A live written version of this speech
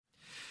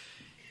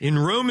In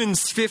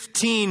Romans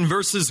 15,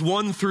 verses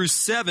 1 through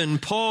 7,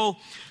 Paul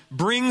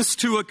brings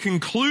to a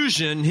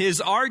conclusion his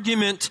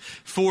argument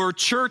for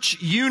church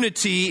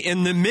unity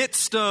in the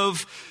midst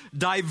of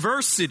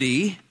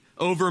diversity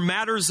over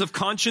matters of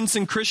conscience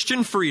and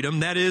Christian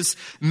freedom, that is,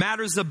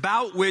 matters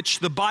about which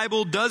the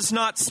Bible does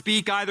not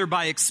speak either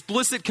by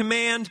explicit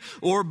command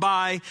or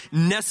by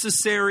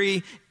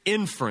necessary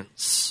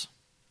inference.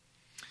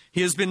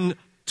 He has been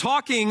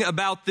talking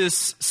about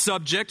this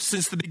subject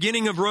since the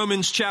beginning of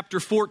Romans chapter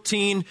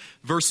 14,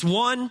 verse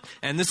 1,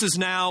 and this is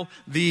now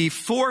the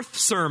fourth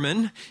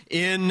sermon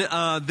in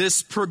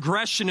this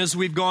progression as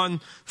we've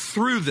gone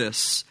through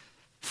this.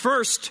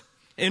 First,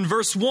 in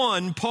verse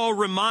 1, Paul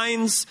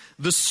reminds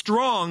the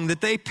strong that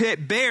they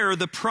bear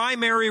the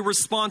primary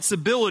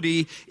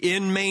responsibility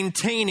in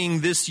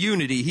maintaining this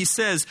unity. He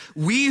says,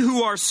 "We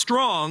who are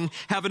strong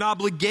have an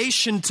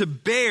obligation to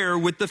bear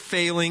with the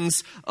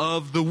failings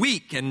of the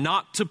weak and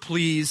not to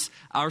please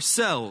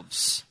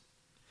ourselves."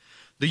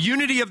 The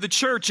unity of the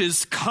church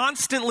is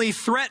constantly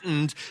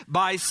threatened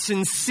by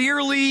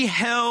sincerely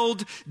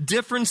held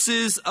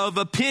differences of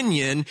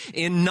opinion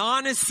in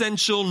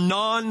non-essential,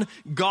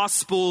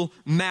 non-gospel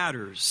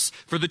matters.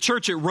 For the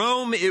church at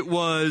Rome, it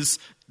was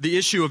the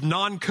issue of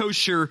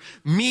non-kosher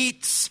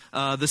meats,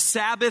 the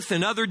Sabbath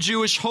and other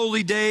Jewish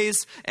holy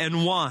days,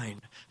 and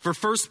wine. For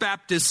First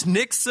Baptist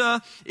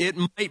Nixa, it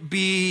might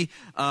be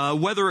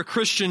whether a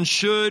Christian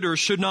should or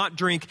should not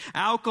drink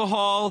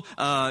alcohol,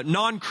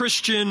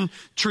 non-Christian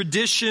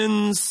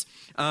traditions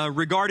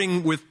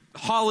regarding with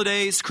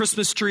holidays,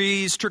 Christmas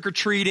trees,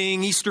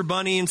 trick-or-treating, Easter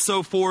bunny, and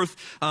so forth,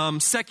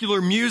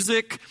 secular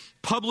music,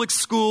 public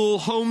school,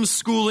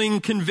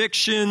 homeschooling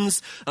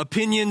convictions,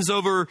 opinions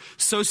over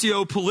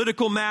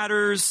socio-political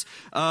matters,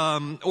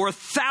 or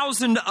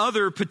 1,000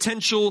 other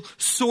potential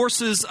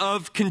sources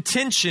of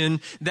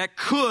contention that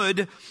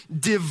could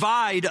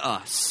divide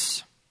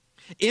us.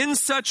 In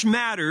such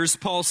matters,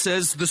 Paul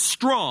says, the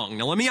strong.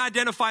 Now let me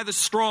identify the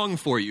strong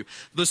for you.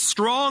 The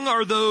strong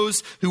are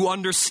those who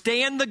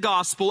understand the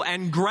gospel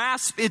and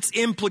grasp its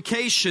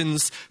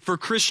implications for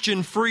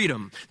Christian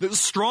freedom. The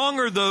strong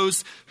are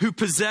those who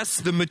possess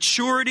the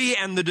maturity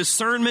and the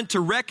discernment to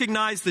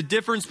recognize the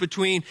difference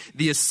between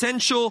the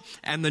essential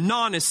and the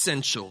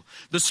non-essential.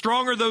 The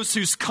strong are those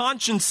whose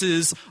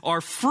consciences are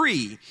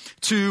free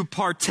to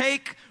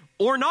partake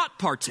or not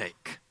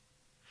partake.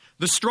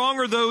 The strong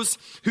are those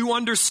who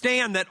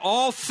understand that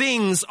all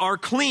things are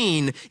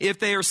clean if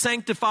they are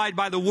sanctified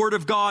by the word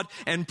of God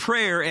and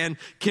prayer and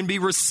can be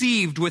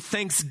received with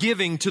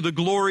thanksgiving to the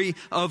glory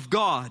of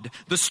God.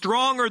 The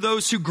strong are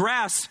those who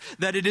grasp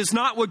that it is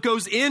not what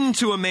goes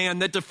into a man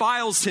that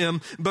defiles him,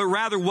 but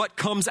rather what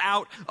comes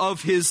out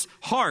of his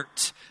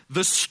heart.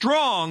 The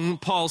strong,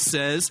 Paul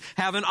says,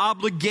 have an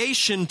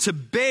obligation to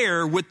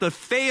bear with the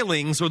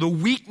failings or the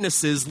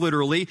weaknesses,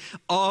 literally,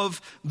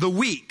 of the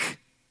weak.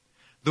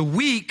 The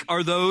weak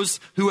are those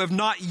who have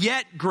not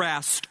yet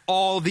grasped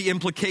all the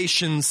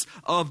implications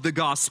of the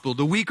gospel.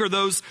 The weak are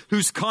those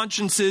whose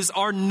consciences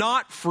are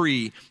not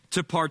free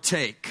to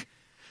partake.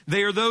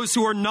 They are those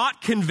who are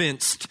not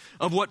convinced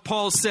of what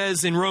Paul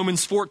says in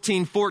Romans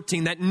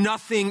 14:14, that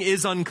nothing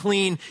is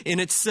unclean in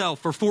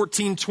itself, or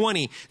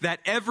 14:20, that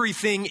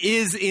everything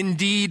is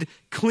indeed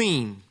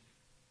clean.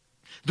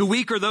 The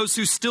weak are those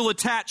who still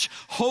attach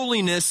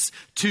holiness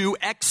to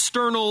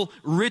external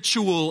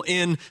ritual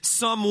in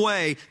some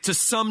way, to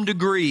some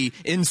degree,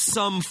 in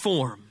some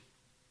form.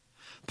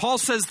 Paul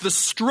says the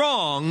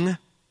strong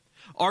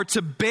are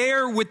to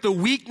bear with the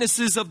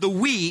weaknesses of the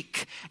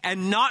weak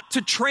and not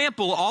to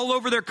trample all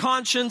over their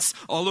conscience,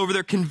 all over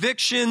their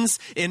convictions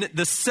in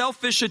the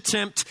selfish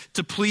attempt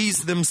to please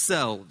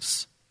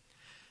themselves.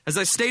 As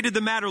I stated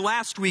the matter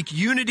last week,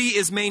 unity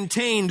is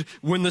maintained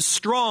when the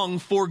strong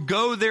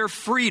forego their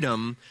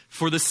freedom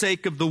for the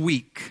sake of the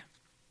weak.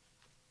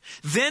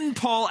 Then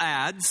Paul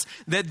adds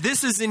that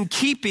this is in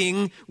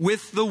keeping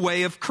with the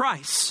way of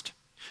Christ,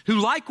 who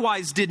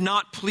likewise did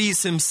not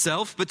please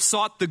himself, but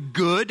sought the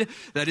good,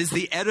 that is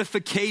the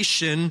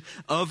edification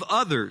of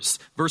others.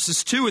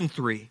 Verses 2 and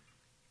 3.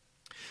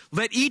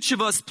 Let each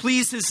of us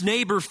please his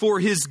neighbor for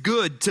his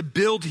good, to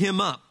build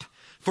him up.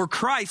 For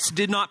Christ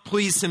did not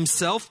please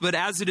himself, but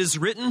as it is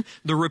written,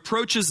 the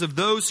reproaches of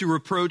those who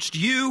reproached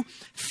you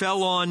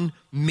fell on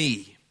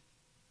me.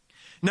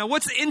 Now,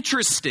 what's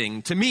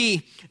interesting to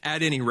me,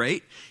 at any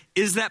rate,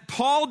 is that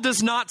Paul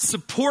does not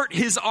support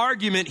his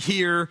argument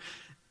here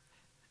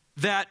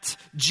that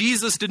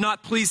Jesus did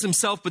not please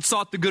himself but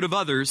sought the good of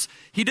others.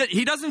 He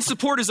doesn't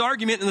support his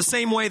argument in the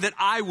same way that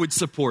I would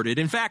support it.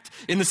 In fact,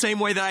 in the same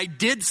way that I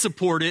did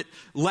support it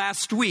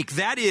last week.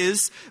 That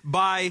is,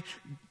 by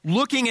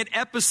looking at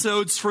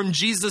episodes from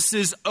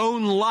Jesus'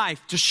 own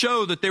life to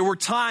show that there were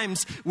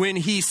times when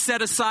he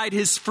set aside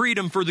his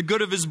freedom for the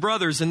good of his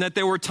brothers, and that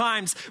there were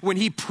times when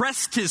he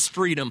pressed his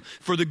freedom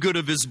for the good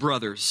of his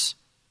brothers.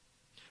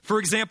 For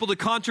example, the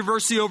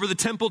controversy over the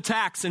temple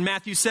tax in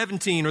Matthew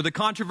 17, or the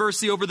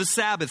controversy over the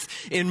Sabbath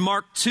in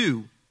Mark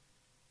 2.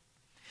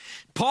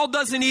 Paul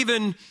doesn't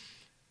even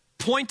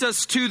point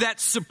us to that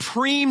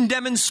supreme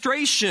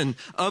demonstration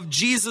of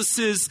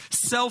Jesus'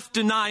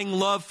 self-denying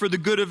love for the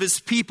good of his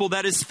people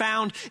that is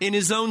found in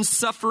his own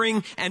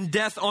suffering and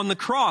death on the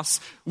cross,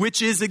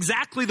 which is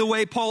exactly the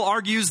way Paul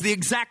argues the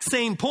exact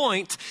same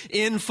point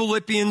in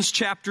Philippians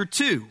chapter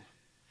 2.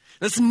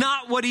 That's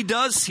not what he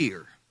does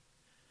here.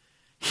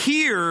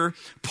 Here,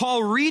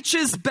 Paul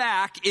reaches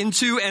back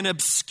into an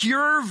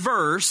obscure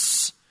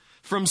verse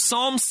from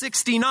Psalm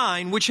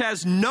 69, which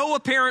has no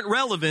apparent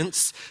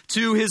relevance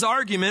to his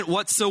argument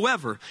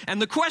whatsoever.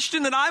 And the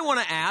question that I want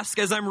to ask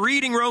as I'm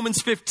reading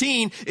Romans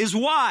 15 is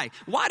why?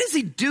 Why does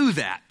he do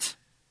that?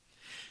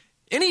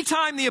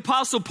 Anytime the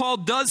Apostle Paul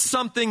does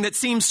something that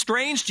seems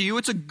strange to you,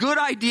 it's a good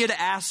idea to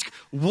ask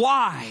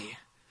why.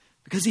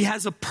 Because he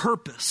has a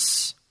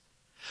purpose.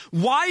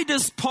 Why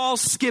does Paul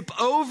skip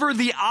over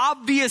the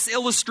obvious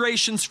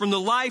illustrations from the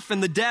life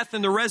and the death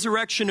and the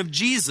resurrection of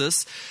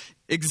Jesus,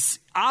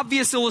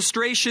 obvious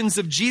illustrations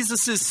of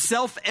Jesus'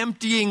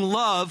 self-emptying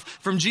love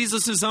from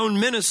Jesus' own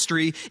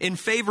ministry in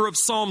favor of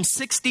Psalm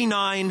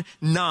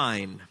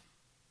 69:9?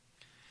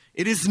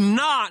 It is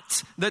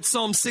not that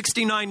Psalm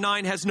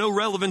 69:9 has no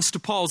relevance to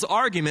Paul's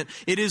argument.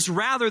 It is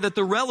rather that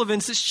the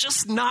relevance is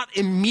just not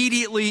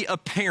immediately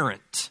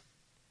apparent.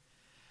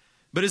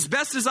 But as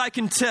best as I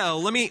can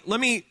tell, let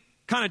me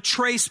kind of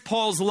trace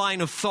Paul's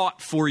line of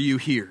thought for you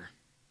here.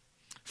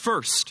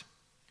 First,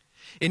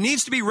 it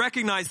needs to be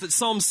recognized that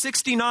Psalm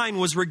 69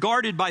 was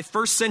regarded by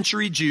first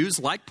century Jews,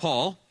 like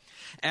Paul,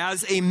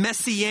 as a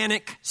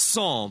messianic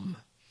psalm.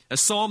 A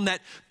psalm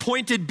that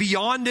pointed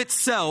beyond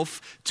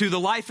itself to the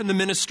life and the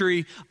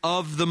ministry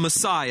of the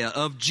Messiah,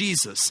 of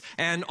Jesus.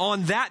 And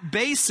on that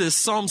basis,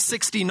 Psalm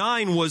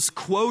 69 was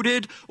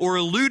quoted or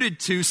alluded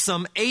to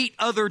some 8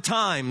 other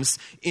times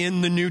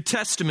in the New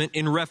Testament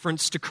in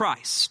reference to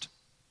Christ.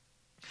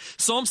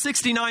 Psalm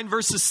 69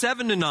 verses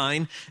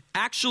 7-9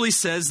 actually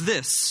says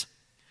this.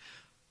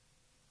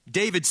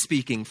 David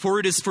speaking, "For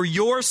it is for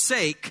your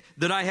sake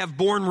that I have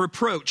borne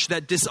reproach,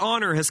 that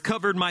dishonor has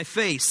covered my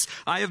face.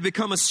 I have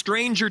become a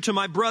stranger to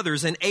my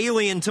brothers, an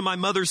alien to my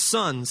mother's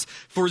sons.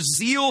 For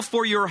zeal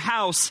for your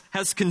house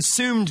has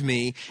consumed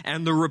me,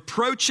 and the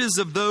reproaches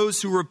of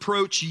those who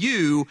reproach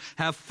you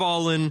have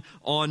fallen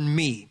on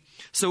me."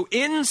 So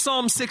in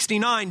Psalm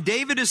 69,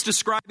 David is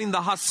describing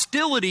the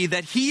hostility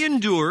that he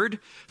endured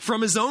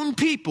from his own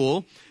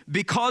people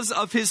because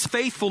of his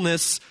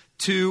faithfulness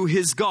to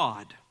his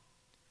God.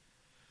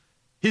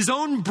 His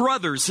own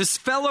brothers, his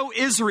fellow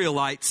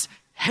Israelites,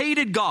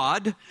 hated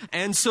God,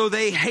 and so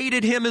they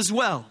hated him as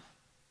well.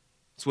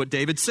 That's what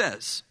David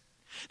says.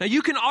 Now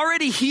you can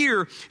already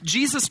hear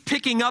Jesus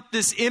picking up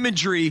this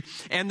imagery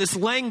and this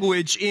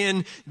language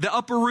in the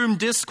upper room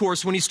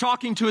discourse when he's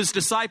talking to his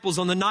disciples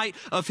on the night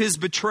of his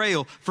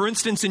betrayal. For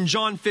instance, in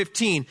John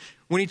 15,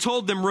 when he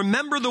told them,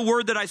 "Remember the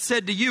word that I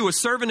said to you, a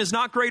servant is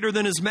not greater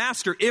than his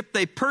master. If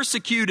they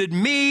persecuted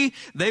me,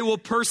 they will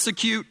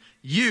persecute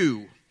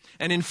you."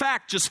 And in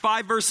fact, just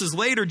 5 verses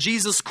later,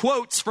 Jesus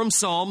quotes from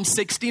Psalm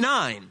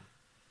 69.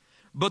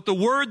 "But the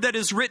word that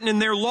is written in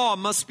their law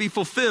must be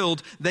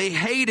fulfilled. They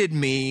hated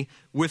me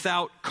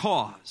without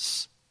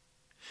cause."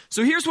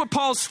 So here's what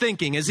Paul's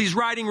thinking as he's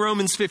writing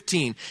Romans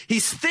 15.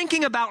 He's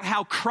thinking about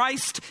how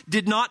Christ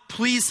did not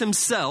please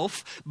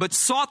himself, but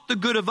sought the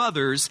good of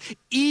others,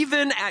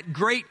 even at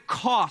great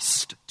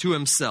cost to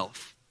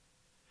himself.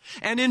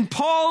 And in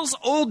Paul's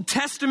Old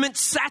Testament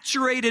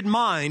saturated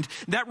mind,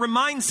 that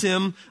reminds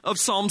him of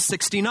Psalm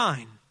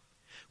 69,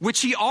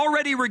 which he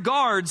already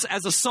regards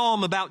as a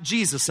psalm about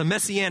Jesus, a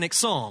messianic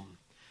psalm.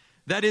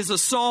 That is a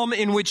psalm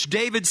in which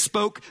David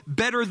spoke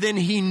better than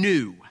he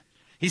knew.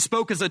 He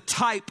spoke as a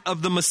type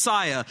of the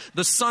Messiah,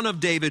 the son of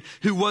David,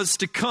 who was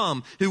to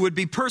come, who would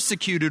be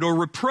persecuted or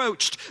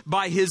reproached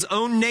by his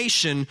own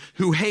nation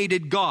who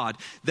hated God.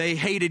 They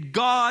hated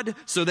God,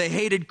 so they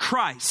hated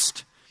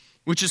Christ,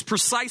 which is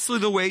precisely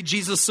the way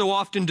Jesus so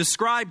often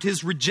described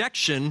his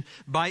rejection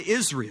by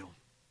Israel.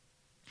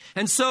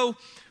 And so,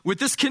 with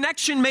this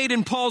connection made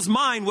in Paul's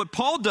mind, what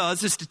Paul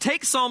does is to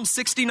take Psalm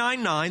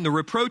 69:9, the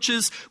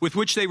reproaches with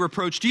which they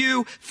reproached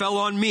you fell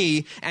on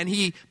me, and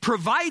he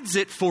provides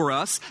it for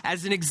us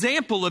as an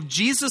example of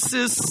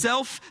Jesus'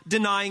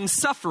 self-denying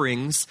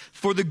sufferings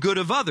for the good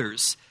of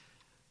others,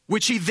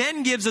 which he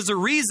then gives as a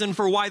reason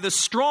for why the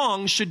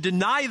strong should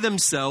deny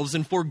themselves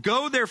and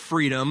forego their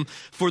freedom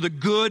for the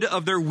good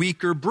of their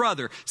weaker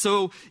brother.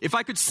 So if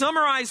I could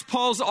summarize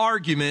Paul's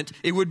argument,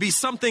 it would be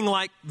something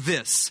like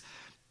this.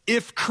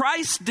 If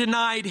Christ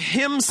denied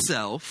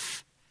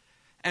himself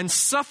and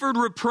suffered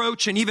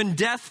reproach and even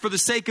death for the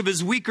sake of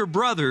his weaker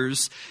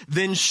brothers,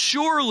 then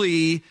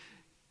surely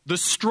the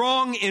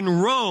strong in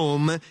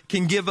Rome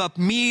can give up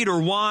meat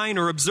or wine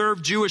or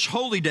observe Jewish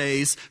holy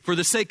days for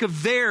the sake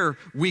of their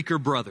weaker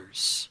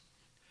brothers.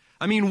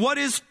 I mean, what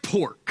is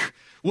pork?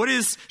 What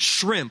is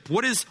shrimp?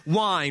 What is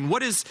wine?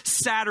 What is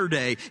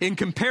Saturday in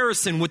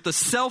comparison with the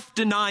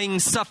self-denying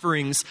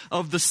sufferings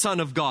of the Son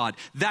of God?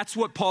 That's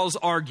what Paul's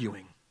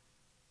arguing.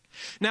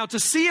 Now, to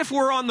see if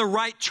we're on the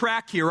right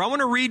track here, I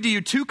want to read to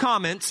you two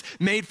comments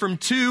made from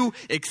two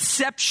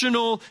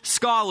exceptional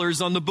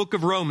scholars on the book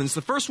of Romans.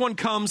 The first one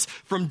comes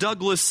from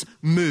Douglas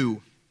Moo,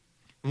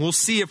 and we'll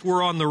see if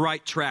we're on the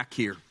right track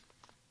here.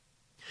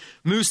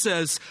 Moo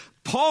says,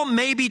 Paul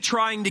may be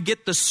trying to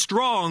get the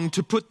strong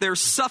to put their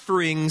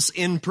sufferings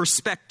in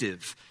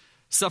perspective.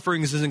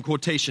 Sufferings is in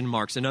quotation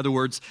marks. In other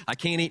words, I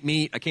can't eat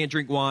meat, I can't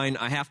drink wine,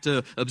 I have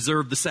to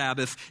observe the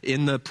Sabbath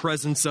in the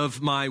presence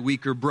of my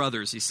weaker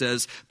brothers, he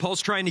says.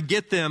 Paul's trying to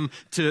get them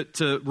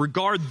to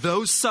regard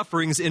those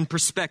sufferings in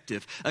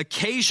perspective.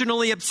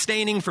 Occasionally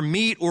abstaining from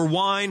meat or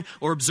wine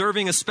or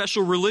observing a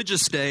special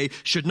religious day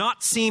should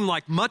not seem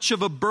like much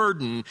of a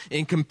burden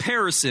in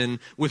comparison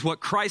with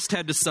what Christ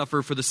had to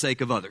suffer for the sake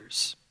of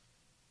others.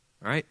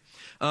 All right?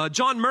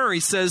 John Murray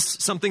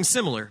says something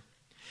similar.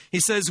 He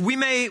says, we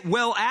may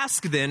well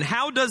ask then,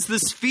 how does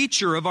this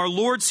feature of our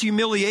Lord's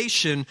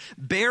humiliation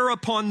bear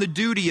upon the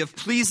duty of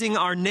pleasing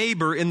our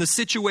neighbor in the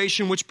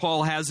situation which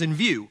Paul has in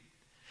view?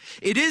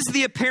 It is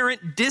the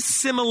apparent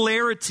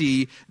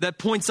dissimilarity that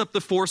points up the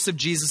force of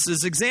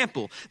Jesus'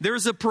 example.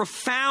 There's a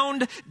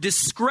profound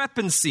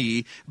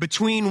discrepancy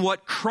between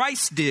what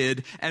Christ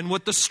did and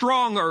what the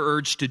strong are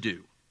urged to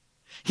do.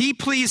 He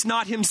pleased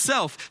not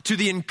himself to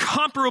the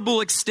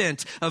incomparable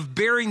extent of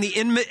bearing the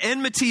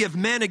enmity of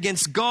men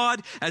against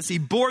God as he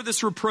bore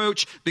this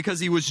reproach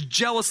because he was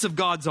jealous of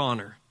God's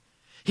honor.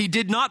 He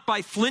did not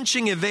by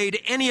flinching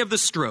evade any of the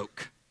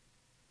stroke.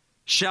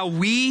 Shall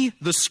we,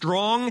 the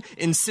strong,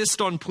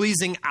 insist on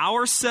pleasing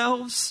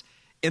ourselves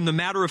in the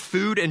matter of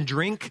food and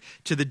drink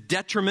to the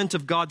detriment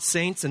of God's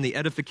saints and the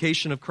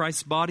edification of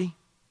Christ's body?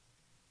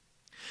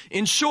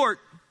 In short,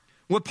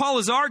 what Paul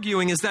is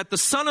arguing is that the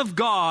Son of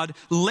God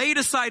laid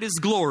aside his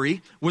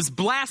glory, was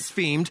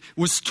blasphemed,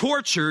 was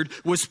tortured,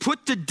 was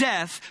put to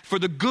death for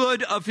the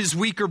good of his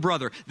weaker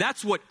brother.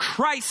 That's what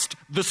Christ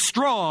the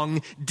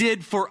strong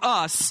did for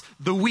us,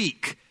 the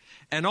weak.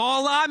 And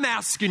all I'm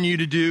asking you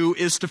to do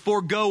is to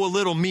forego a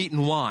little meat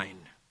and wine.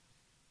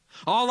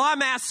 All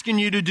I'm asking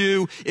you to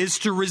do is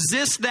to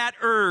resist that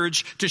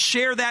urge to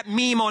share that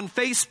meme on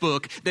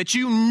Facebook that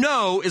you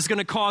know is going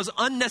to cause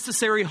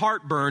unnecessary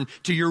heartburn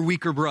to your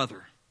weaker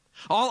brother.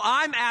 All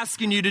I'm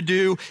asking you to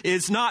do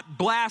is not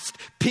blast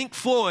Pink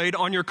Floyd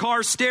on your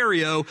car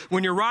stereo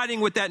when you're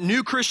riding with that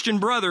new Christian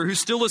brother who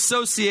still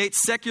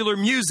associates secular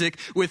music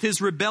with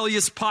his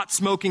rebellious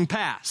pot-smoking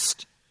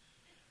past.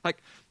 Like,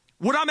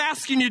 what I'm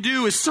asking you to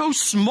do is so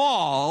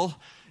small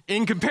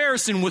in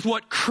comparison with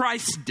what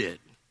Christ did.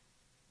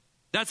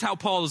 That's how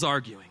Paul is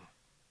arguing.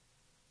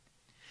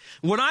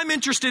 What I'm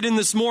interested in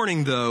this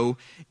morning, though,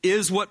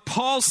 is what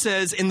Paul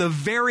says in the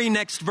very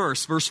next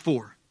verse, verse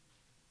 4.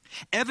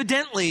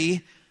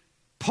 Evidently,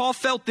 Paul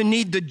felt the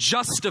need to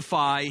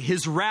justify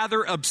his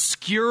rather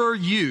obscure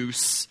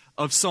use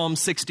of Psalm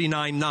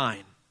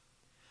 69:9.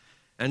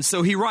 And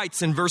so he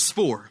writes in verse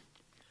 4,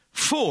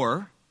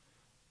 For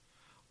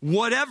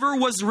whatever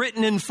was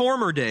written in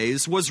former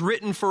days was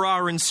written for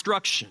our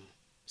instruction.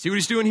 See what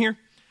he's doing here?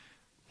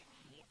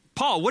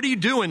 Paul, what are you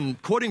doing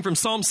quoting from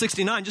Psalm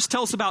 69? Just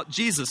tell us about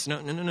Jesus.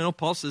 No.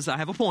 Paul says, I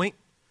have a point.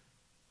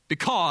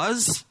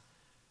 Because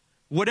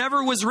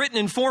whatever was written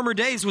in former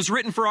days was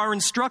written for our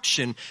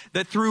instruction,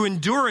 that through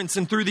endurance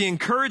and through the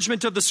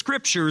encouragement of the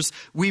Scriptures,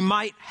 we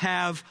might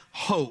have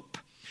hope.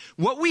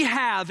 What we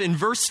have in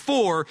verse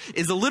 4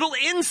 is a little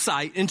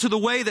insight into the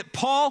way that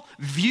Paul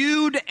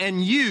viewed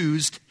and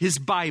used his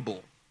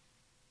Bible.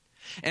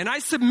 And I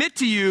submit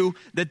to you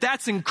that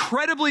that's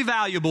incredibly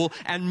valuable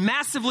and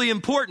massively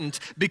important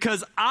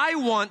because I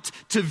want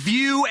to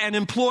view and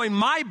employ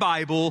my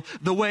Bible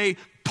the way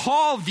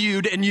Paul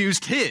viewed and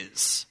used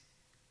his.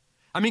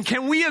 I mean,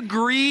 can we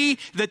agree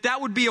that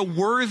that would be a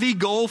worthy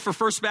goal for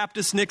First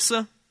Baptist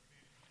Nixa?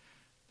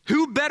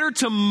 Who better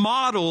to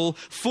model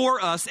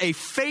for us a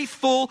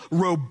faithful,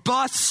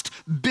 robust,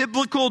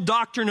 biblical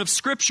doctrine of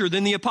Scripture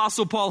than the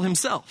Apostle Paul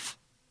himself?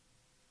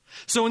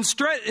 So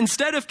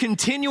instead of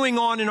continuing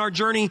on in our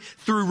journey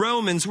through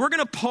Romans, we're going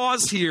to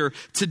pause here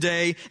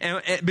today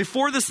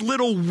before this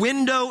little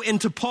window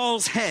into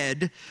Paul's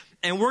head,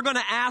 and we're going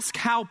to ask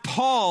how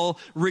Paul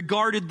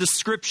regarded the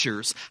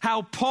Scriptures,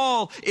 how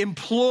Paul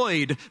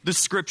employed the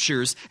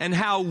Scriptures, and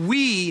how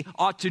we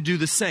ought to do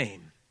the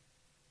same.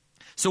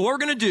 So what we're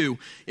going to do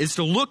is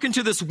to look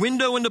into this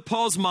window into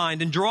Paul's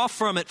mind and draw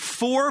from it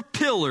 4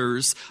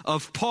 pillars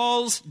of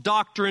Paul's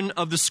doctrine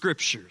of the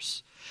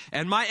Scriptures.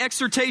 And my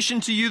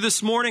exhortation to you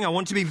this morning, I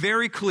want to be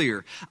very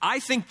clear. I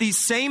think these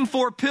same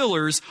 4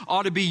 pillars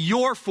ought to be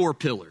your 4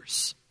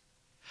 pillars.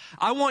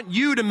 I want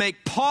you to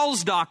make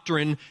Paul's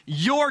doctrine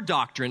your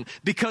doctrine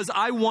because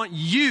I want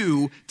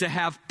you to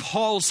have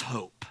Paul's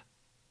hope.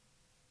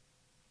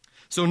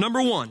 So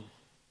number 1,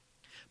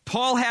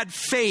 Paul had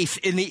faith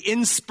in the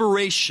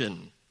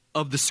inspiration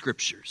of the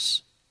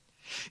Scriptures.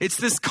 It's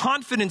this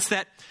confidence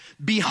that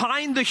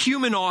behind the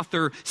human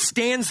author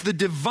stands the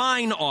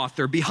divine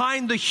author.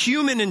 Behind the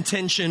human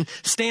intention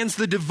stands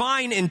the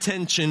divine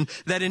intention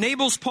that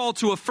enables Paul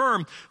to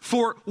affirm,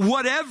 for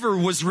whatever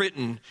was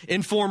written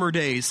in former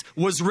days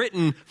was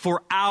written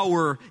for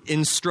our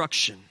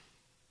instruction.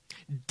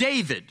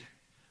 David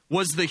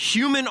was the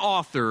human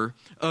author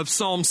of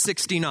Psalm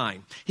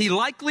 69. He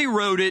likely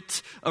wrote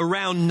it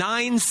around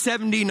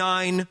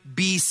 979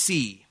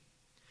 BC,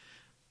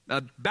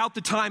 about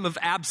the time of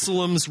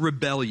Absalom's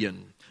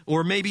rebellion,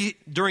 or maybe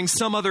during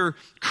some other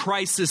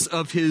crisis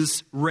of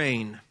his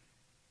reign.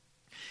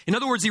 In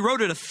other words, he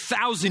wrote it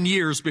 1,000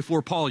 years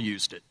before Paul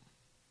used it.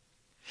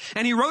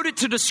 And he wrote it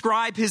to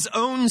describe his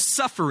own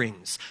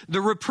sufferings,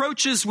 the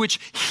reproaches which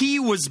he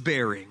was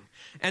bearing,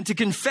 and to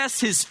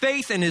confess his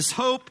faith and his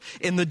hope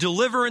in the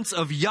deliverance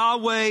of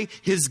Yahweh,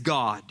 his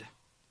God.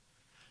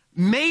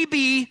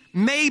 Maybe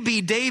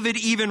David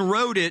even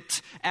wrote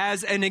it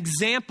as an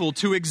example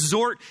to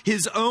exhort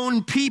his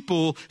own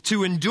people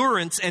to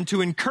endurance and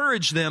to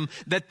encourage them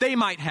that they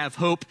might have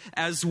hope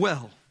as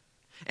well.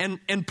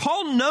 And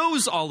Paul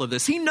knows all of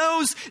this. He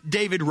knows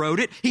David wrote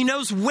it. He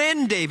knows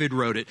when David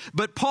wrote it.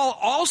 But Paul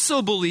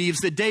also believes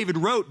that David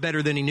wrote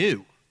better than he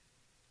knew.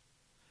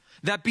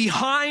 That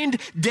behind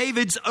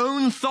David's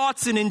own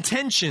thoughts and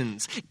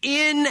intentions,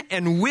 in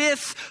and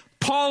with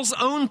Paul's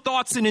own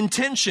thoughts and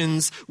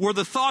intentions, were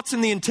the thoughts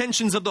and the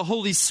intentions of the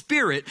Holy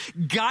Spirit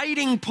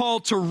guiding Paul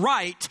to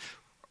write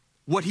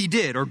what he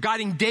did, or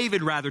guiding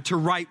David rather to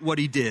write what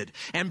he did.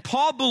 And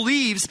Paul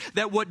believes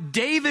that what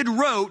David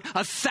wrote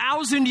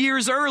 1,000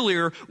 years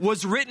earlier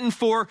was written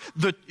for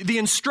the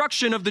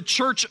instruction of the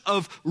church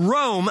of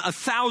Rome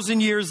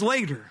 1,000 years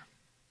later.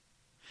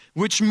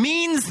 Which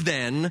means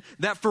then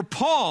that for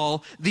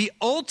Paul, the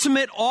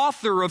ultimate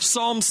author of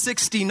Psalm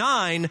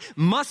 69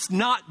 must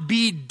not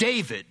be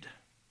David,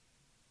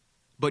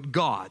 but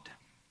God.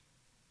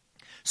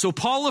 So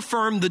Paul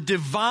affirmed the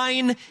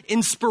divine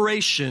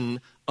inspiration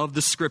of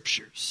the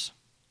Scriptures.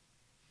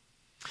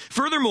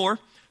 Furthermore,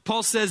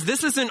 Paul says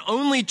this isn't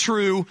only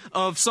true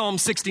of Psalm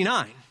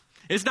 69.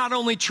 It's not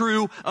only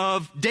true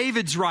of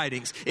David's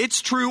writings.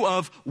 It's true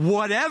of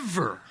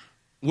whatever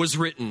was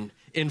written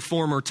in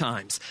former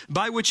times,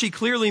 by which he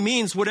clearly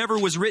means whatever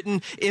was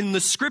written in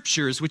the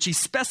Scriptures, which he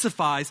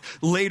specifies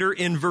later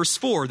in verse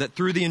 4, that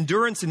through the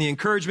endurance and the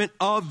encouragement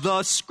of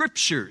the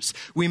Scriptures,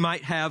 we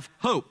might have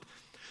hope.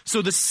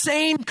 So the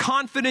same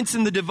confidence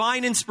in the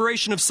divine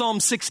inspiration of Psalm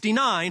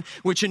 69,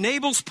 which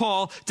enables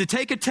Paul to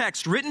take a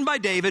text written by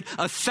David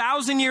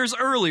 1,000 years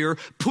earlier,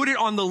 put it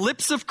on the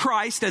lips of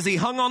Christ as he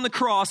hung on the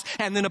cross,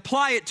 and then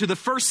apply it to the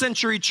first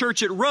century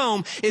church at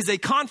Rome, is a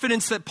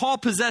confidence that Paul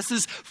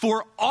possesses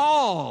for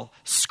all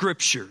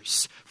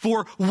Scriptures,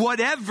 for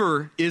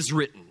whatever is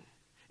written.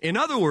 In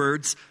other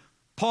words,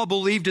 Paul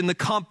believed in the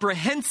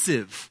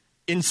comprehensive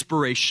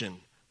inspiration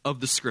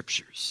of the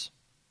Scriptures.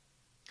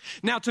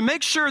 Now, to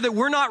make sure that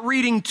we're not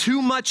reading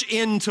too much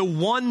into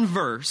one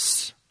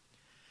verse,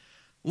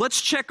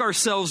 let's check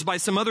ourselves by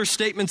some other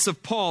statements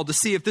of Paul to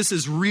see if this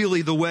is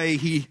really the way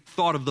he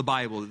thought of the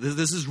Bible.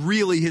 This is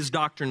really his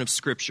doctrine of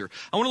Scripture.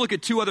 I want to look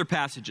at two other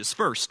passages.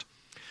 First,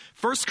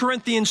 1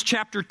 Corinthians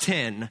chapter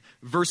 10,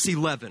 verse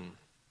 11.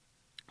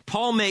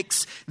 Paul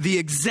makes the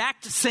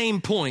exact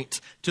same point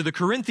to the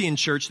Corinthian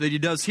church that he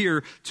does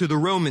here to the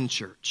Roman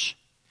church.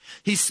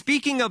 He's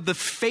speaking of the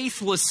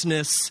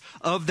faithlessness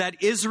of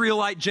that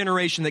Israelite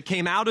generation that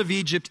came out of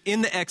Egypt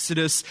in the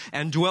Exodus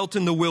and dwelt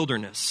in the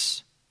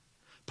wilderness.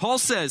 Paul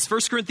says,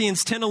 1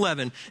 Corinthians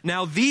 10:11,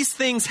 now these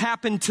things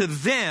happened to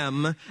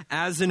them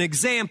as an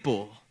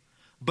example,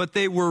 but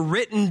they were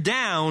written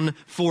down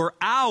for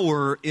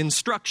our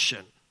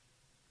instruction,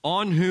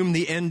 on whom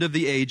the end of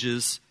the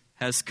ages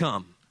has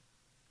come.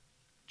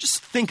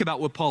 Just think about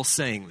what Paul's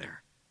saying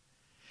there.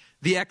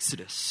 The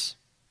Exodus,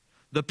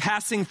 the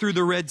passing through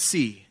the Red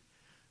Sea,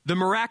 the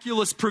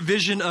miraculous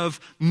provision of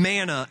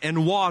manna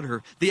and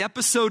water, the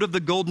episode of the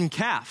golden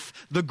calf,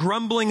 the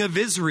grumbling of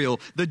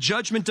Israel, the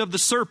judgment of the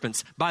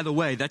serpents. By the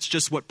way, that's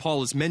just what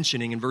Paul is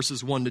mentioning in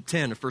verses 1 to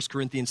 10 of 1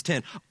 Corinthians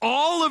 10.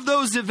 All of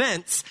those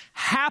events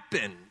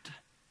happened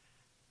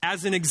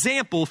as an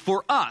example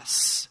for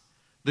us,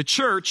 the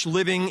church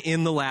living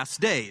in the last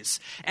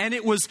days. And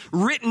it was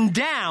written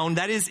down,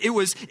 that is, it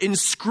was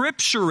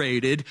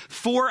inscripturated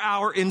for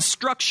our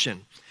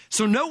instruction.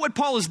 So note what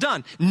Paul has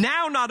done.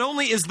 Now not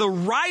only is the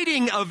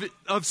writing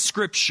of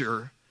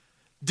Scripture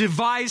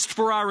devised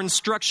for our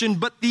instruction,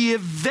 but the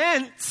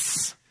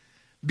events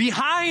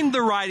behind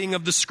the writing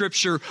of the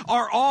Scripture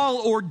are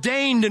all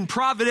ordained and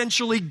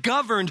providentially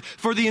governed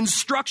for the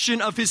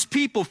instruction of his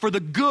people, for the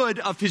good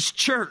of his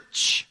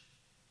church.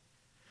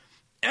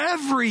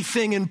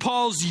 Everything in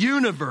Paul's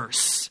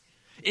universe,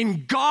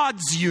 in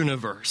God's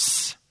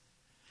universe,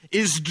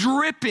 is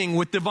dripping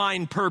with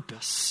divine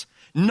purpose.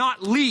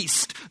 Not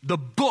least the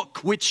book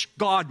which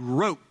God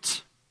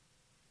wrote.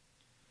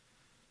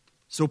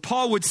 So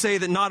Paul would say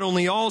that not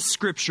only all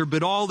Scripture,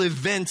 but all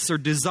events are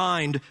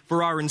designed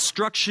for our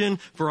instruction,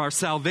 for our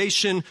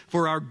salvation,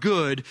 for our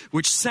good,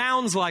 which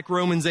sounds like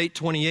Romans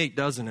 8:28,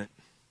 doesn't it?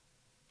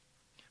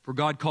 For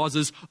God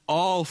causes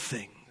all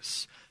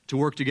things to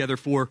work together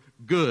for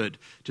good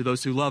to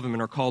those who love him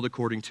and are called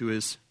according to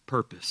his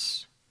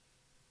purpose.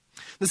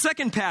 The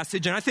second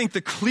passage, and I think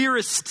the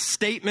clearest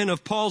statement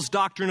of Paul's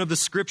doctrine of the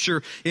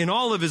Scripture in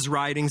all of his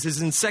writings, is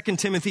in 2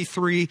 Timothy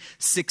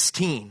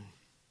 3:16.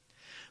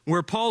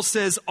 where Paul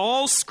says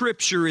all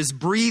Scripture is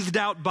breathed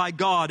out by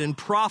God and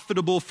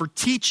profitable for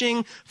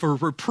teaching, for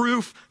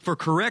reproof, for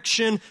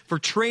correction, for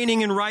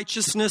training in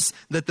righteousness,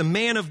 that the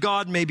man of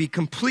God may be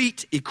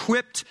complete,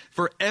 equipped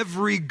for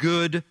every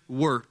good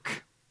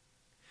work.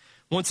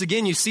 Once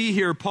again, you see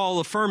here Paul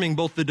affirming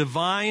both the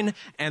divine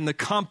and the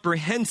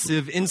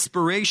comprehensive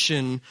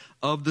inspiration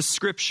of the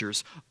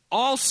Scriptures.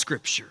 All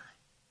Scripture,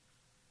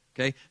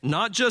 okay,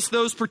 not just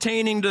those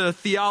pertaining to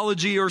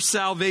theology or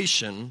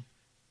salvation.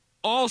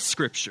 All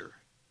Scripture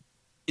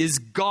is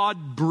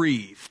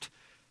God-breathed.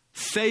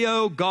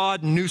 Theo,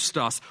 God,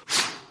 pneustos,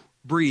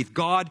 breathed.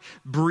 God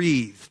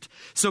breathed.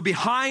 So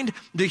behind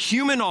the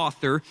human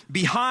author,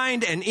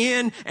 behind and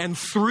in and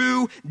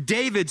through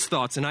David's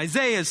thoughts and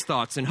Isaiah's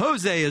thoughts and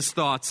Hosea's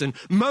thoughts and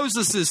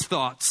Moses'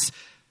 thoughts,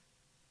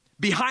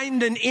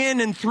 behind and in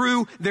and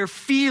through their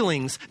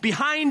feelings,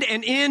 behind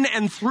and in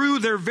and through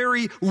their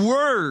very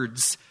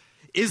words,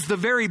 is the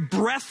very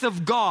breath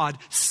of God,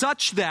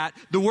 such that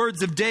the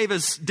words of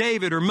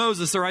David or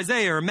Moses or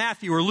Isaiah or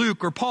Matthew or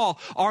Luke or Paul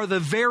are the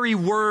very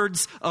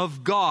words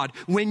of God.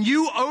 When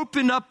you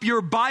open up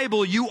your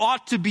Bible, you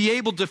ought to be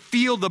able to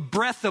feel the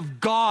breath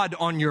of God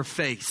on your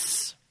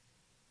face.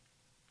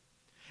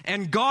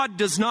 And God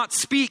does not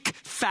speak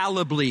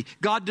fallibly.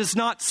 God does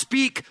not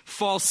speak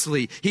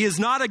falsely. He is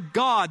not a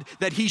God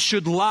that he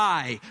should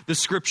lie, the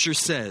Scripture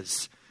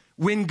says.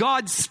 When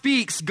God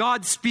speaks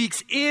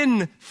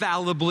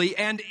infallibly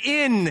and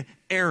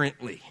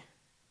inerrantly.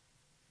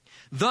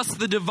 Thus,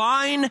 the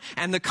divine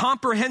and the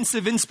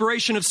comprehensive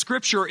inspiration of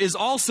Scripture is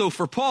also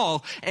for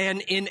Paul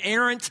an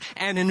inerrant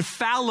and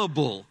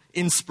infallible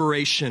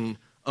inspiration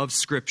of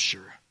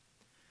Scripture.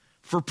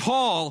 For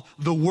Paul,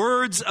 the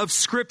words of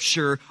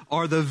Scripture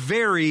are the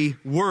very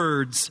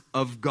words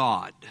of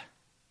God.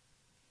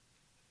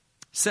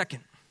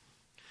 Second,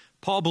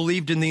 Paul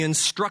believed in the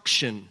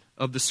instruction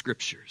of the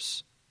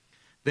Scriptures.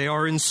 They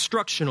are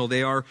instructional.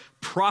 They are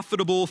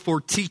profitable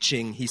for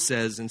teaching, he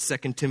says in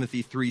 2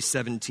 Timothy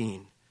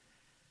 3:17.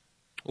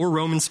 Or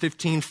Romans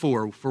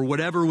 15:4. For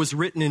whatever was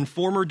written in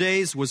former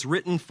days was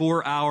written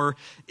for our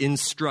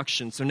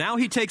instruction. So now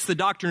he takes the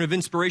doctrine of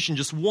inspiration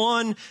just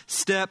one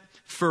step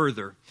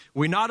further.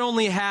 We not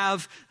only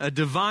have a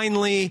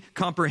divinely,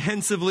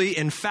 comprehensively,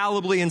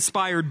 infallibly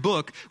inspired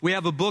book, we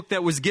have a book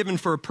that was given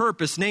for a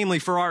purpose, namely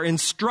for our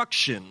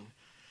instruction.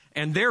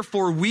 And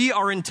therefore, we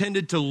are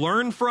intended to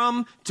learn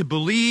from, to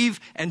believe,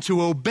 and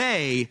to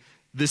obey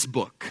this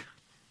book.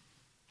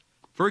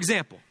 For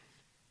example,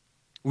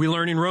 we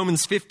learn in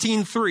Romans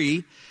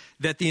 15:3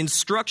 that the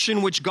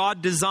instruction which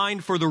God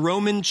designed for the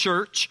Roman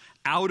church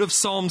out of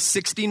Psalm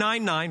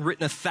 69:9,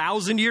 written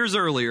 1,000 years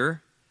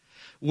earlier,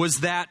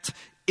 was that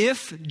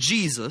if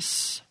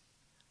Jesus,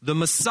 the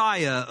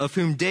Messiah of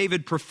whom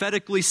David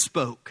prophetically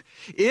spoke,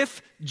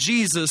 if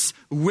Jesus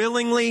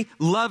willingly,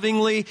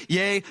 lovingly,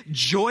 yea,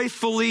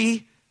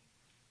 joyfully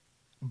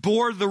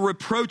bore the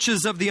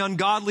reproaches of the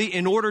ungodly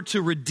in order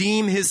to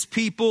redeem his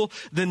people,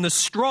 then the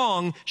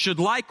strong should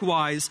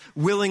likewise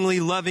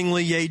willingly,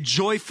 lovingly, yea,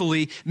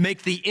 joyfully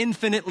make the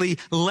infinitely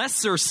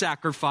lesser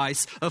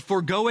sacrifice of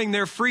foregoing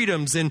their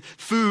freedoms in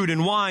food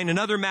and wine and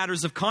other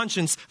matters of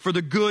conscience for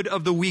the good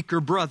of the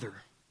weaker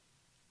brother.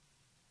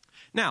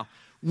 Now,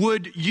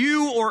 would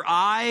you or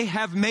I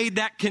have made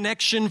that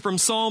connection from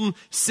Psalm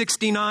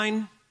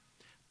 69?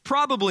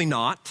 Probably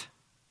not.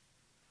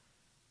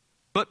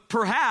 But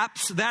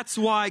perhaps that's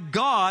why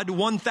God,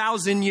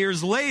 1,000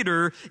 years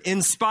later,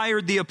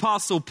 inspired the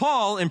Apostle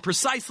Paul in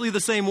precisely the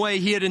same way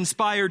he had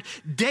inspired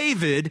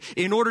David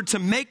in order to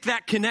make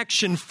that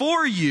connection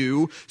for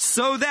you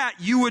so that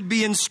you would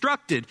be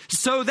instructed,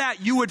 so that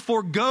you would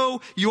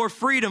forego your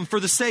freedom for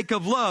the sake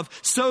of love,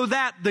 so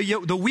that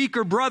the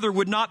weaker brother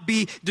would not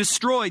be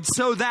destroyed,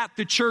 so that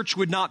the church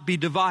would not be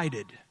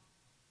divided.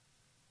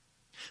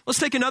 Let's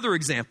take another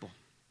example.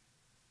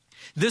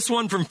 This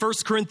one from 1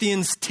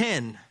 Corinthians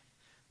 10.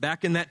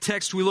 Back in that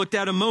text we looked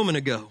at a moment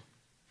ago.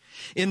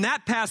 In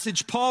that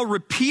passage, Paul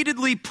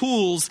repeatedly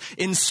pulls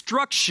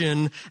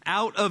instruction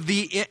out of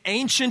the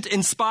ancient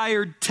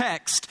inspired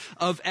text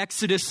of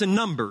Exodus and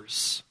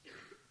Numbers.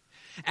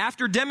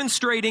 After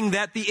demonstrating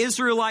that the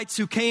Israelites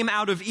who came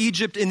out of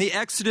Egypt in the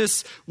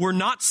Exodus were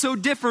not so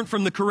different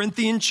from the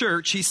Corinthian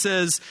church, he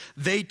says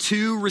they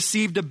too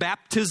received a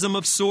baptism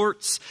of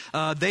sorts.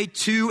 They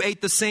too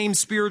ate the same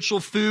spiritual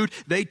food.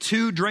 They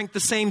too drank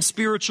the same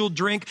spiritual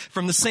drink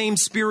from the same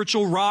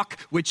spiritual rock,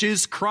 which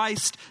is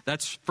Christ.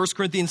 That's 1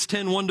 Corinthians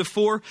 10,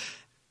 1-4.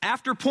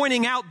 After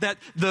pointing out that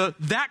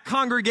that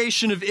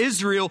congregation of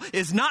Israel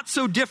is not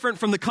so different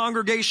from the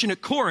congregation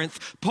at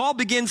Corinth, Paul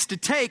begins to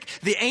take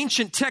the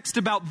ancient text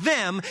about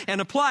them and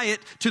apply it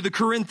to the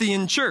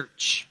Corinthian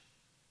church.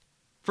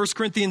 1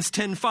 Corinthians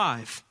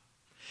 10:5.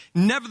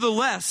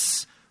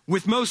 Nevertheless,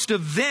 with most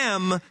of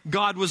them,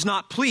 God was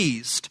not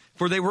pleased,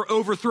 for they were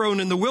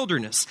overthrown in the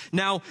wilderness.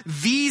 Now,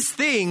 these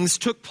things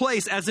took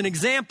place as an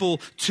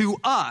example to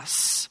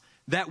us,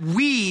 that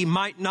we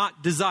might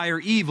not desire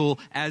evil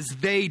as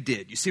they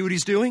did. You see what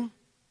he's doing?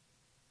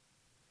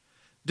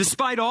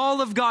 Despite all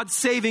of God's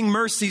saving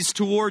mercies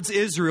towards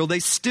Israel, they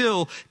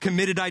still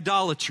committed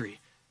idolatry.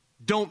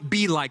 Don't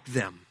be like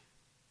them.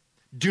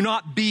 Do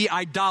not be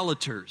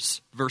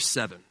idolaters, verse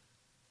 7.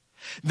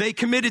 They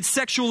committed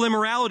sexual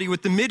immorality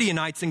with the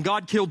Midianites, and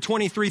God killed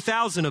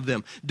 23,000 of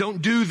them.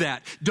 Don't do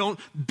that. Don't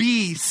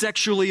be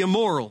sexually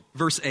immoral,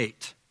 verse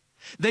 8.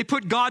 They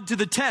put God to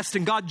the test,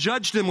 and God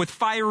judged them with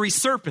fiery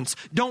serpents.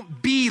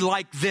 Don't be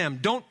like them.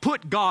 Don't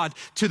put God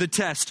to the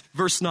test,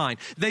 verse 9.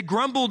 They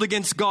grumbled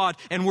against God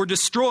and were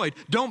destroyed.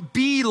 Don't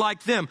be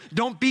like them.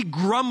 Don't be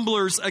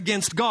grumblers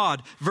against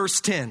God,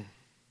 verse 10.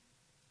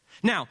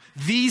 Now,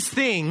 these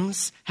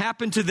things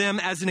happened to them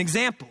as an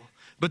example,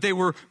 but they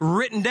were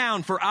written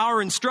down for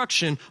our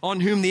instruction, on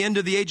whom the end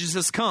of the ages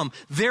has come.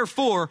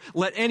 Therefore,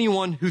 let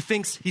anyone who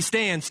thinks he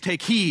stands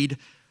take heed,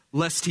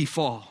 lest he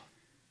fall.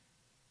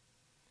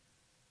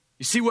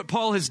 You see what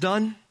Paul has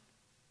done?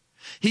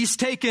 He's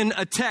taken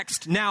a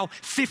text now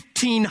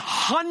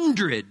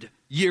 1,500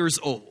 years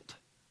old,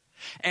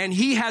 and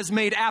he has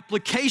made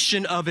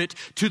application of it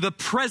to the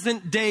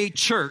present day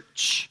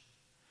church,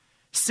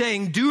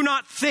 saying, do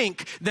not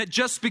think that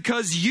just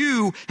because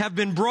you have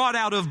been brought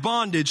out of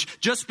bondage,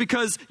 just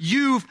because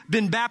you've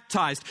been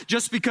baptized,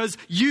 just because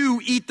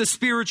you eat the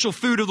spiritual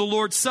food of the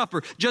Lord's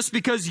Supper, just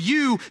because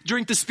you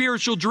drink the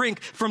spiritual drink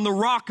from the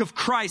rock of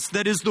Christ,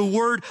 that is the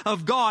Word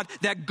of God,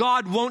 that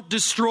God won't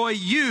destroy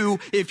you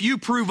if you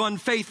prove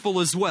unfaithful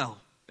as well.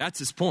 That's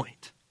his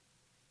point.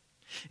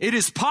 It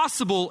is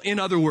possible, in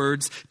other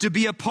words, to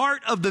be a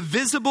part of the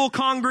visible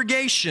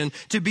congregation,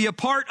 to be a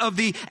part of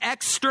the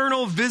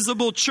external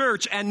visible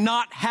church and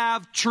not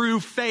have true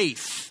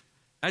faith.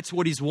 That's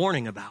what he's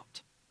warning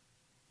about.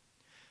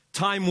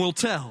 Time will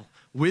tell.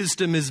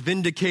 Wisdom is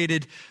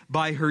vindicated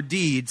by her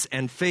deeds,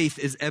 and faith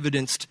is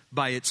evidenced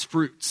by its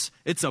fruits.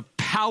 It's a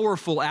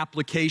powerful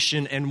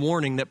application and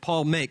warning that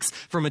Paul makes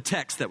from a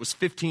text that was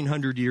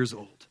 1,500 years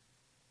old.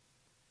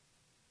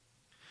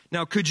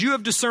 Now, could you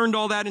have discerned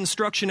all that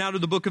instruction out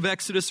of the book of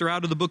Exodus or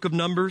out of the book of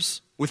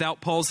Numbers without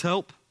Paul's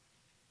help?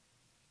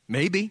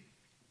 Maybe.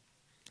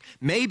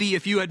 Maybe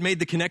if you had made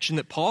the connection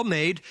that Paul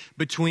made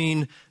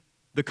between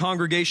the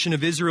congregation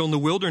of Israel in the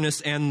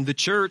wilderness and the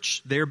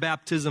church, their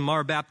baptism,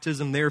 our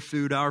baptism, their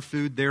food, our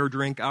food, their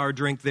drink, our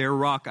drink, their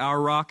rock, our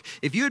rock.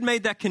 If you had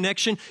made that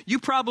connection, you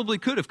probably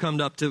could have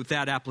come up to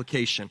that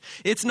application.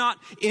 It's not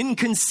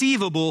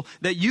inconceivable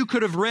that you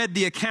could have read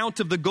the account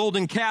of the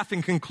golden calf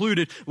and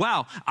concluded,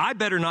 wow, I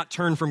better not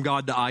turn from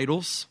God to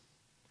idols.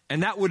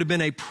 And that would have been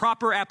a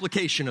proper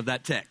application of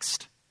that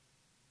text.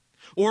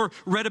 Or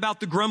read about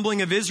the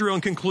grumbling of Israel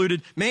and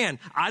concluded, man,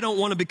 I don't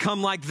want to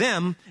become like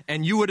them,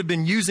 and you would have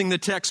been using the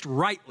text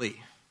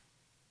rightly.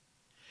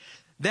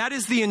 That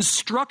is the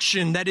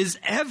instruction that is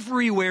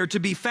everywhere to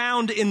be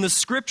found in the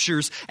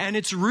Scriptures, and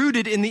it's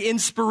rooted in the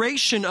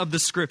inspiration of the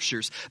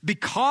Scriptures.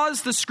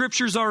 Because the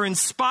Scriptures are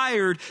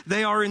inspired,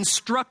 they are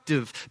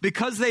instructive.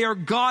 Because they are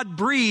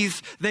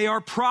God-breathed, they are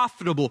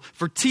profitable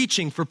for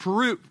teaching, for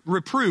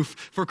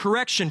reproof, for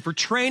correction, for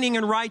training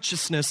in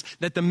righteousness,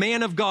 that the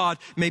man of God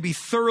may be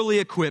thoroughly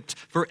equipped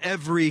for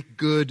every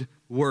good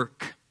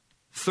work.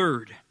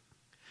 Third,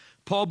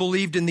 Paul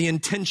believed in the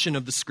intention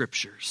of the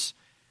Scriptures.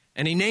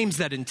 And he names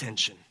that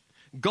intention.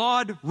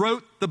 God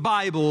wrote the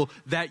Bible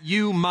that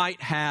you might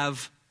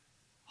have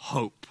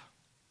hope.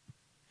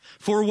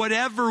 For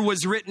whatever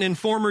was written in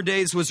former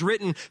days was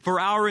written for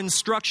our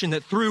instruction,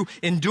 that through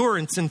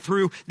endurance and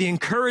through the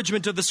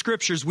encouragement of the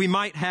Scriptures, we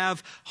might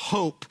have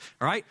hope.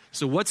 All right?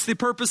 So what's the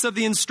purpose of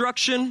the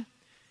instruction?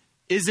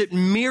 Is it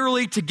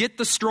merely to get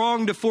the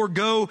strong to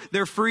forego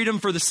their freedom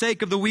for the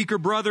sake of the weaker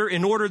brother,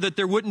 in order that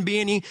there wouldn't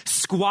be any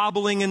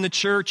squabbling in the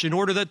church, in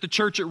order that the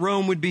church at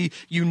Rome would be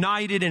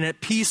united and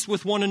at peace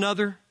with one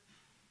another?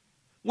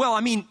 Well, I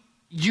mean,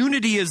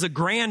 unity is a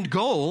grand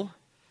goal,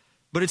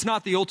 but it's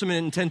not the ultimate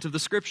intent of the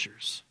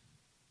Scriptures.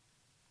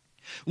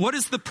 What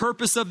is the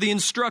purpose of the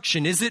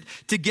instruction? Is it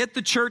to get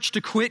the church to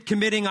quit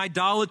committing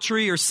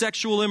idolatry or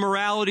sexual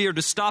immorality, or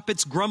to stop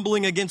its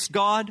grumbling against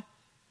God?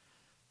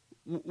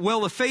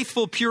 Well, a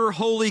faithful, pure,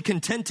 holy,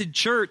 contented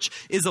church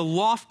is a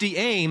lofty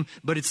aim,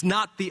 but it's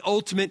not the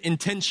ultimate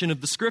intention of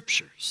the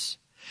Scriptures.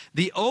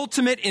 The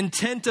ultimate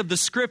intent of the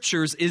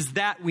Scriptures is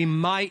that we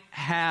might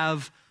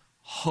have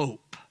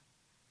hope.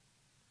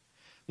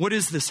 What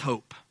is this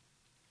hope?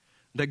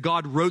 That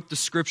God wrote the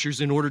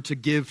Scriptures in order to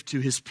give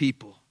to His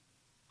people.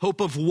 Hope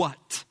of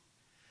what?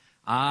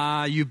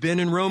 You've been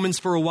in Romans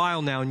for a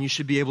while now, and you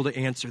should be able to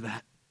answer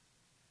that.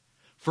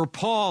 For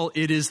Paul,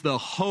 it is the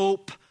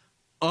hope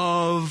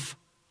of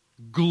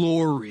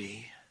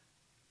glory.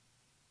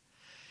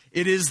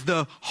 It is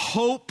the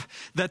hope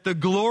that the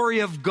glory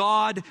of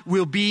God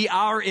will be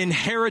our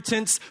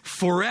inheritance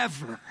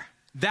forever.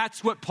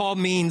 That's what Paul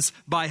means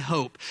by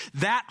hope.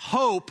 That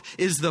hope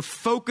is the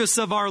focus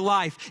of our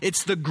life.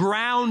 It's the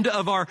ground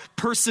of our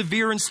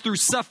perseverance through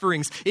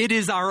sufferings. It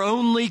is our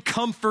only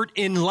comfort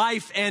in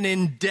life and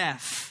in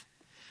death.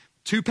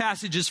 Two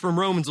passages from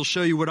Romans will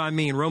show you what I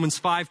mean. Romans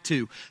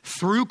 5:2.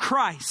 Through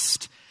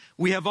Christ,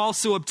 we have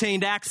also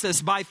obtained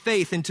access by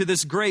faith into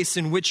this grace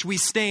in which we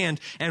stand,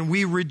 and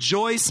we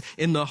rejoice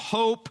in the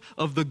hope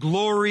of the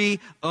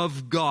glory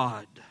of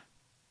God.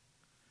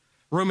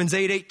 Romans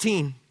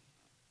 8:18.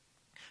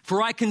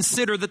 For I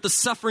consider that the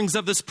sufferings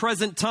of this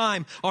present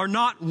time are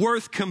not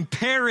worth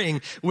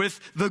comparing with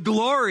the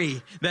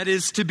glory that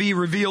is to be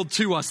revealed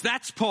to us.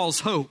 That's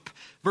Paul's hope.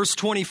 Verse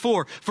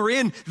 24, for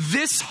in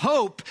this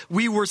hope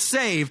we were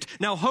saved.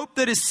 Now, hope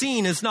that is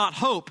seen is not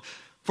hope,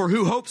 for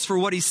who hopes for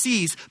what he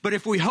sees? But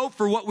if we hope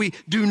for what we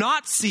do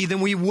not see, then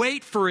we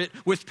wait for it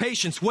with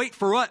patience. Wait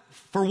for what?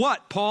 For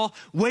what, Paul?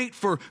 Wait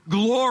for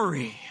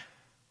glory.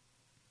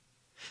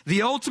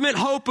 The ultimate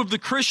hope of the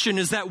Christian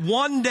is that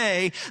one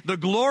day the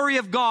glory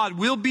of God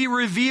will be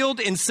revealed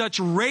in such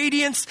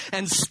radiance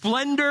and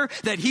splendor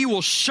that he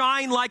will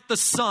shine like the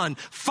sun.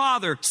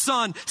 Father,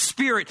 Son,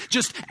 Spirit,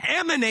 just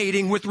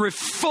emanating with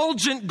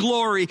refulgent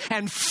glory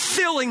and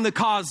filling the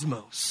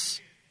cosmos.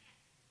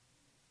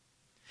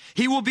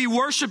 He will be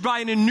worshiped by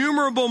an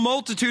innumerable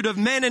multitude of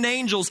men and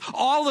angels,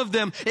 all of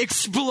them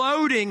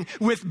exploding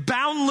with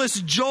boundless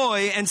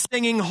joy and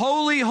singing,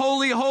 holy,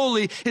 holy,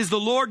 holy is the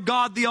Lord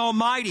God the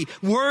Almighty.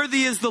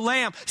 Worthy is the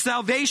Lamb.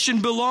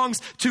 Salvation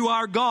belongs to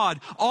our God.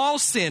 All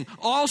sin,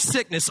 all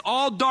sickness,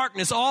 all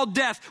darkness, all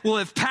death will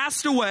have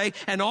passed away,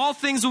 and all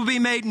things will be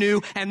made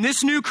new. And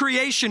this new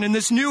creation and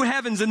this new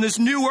heavens and this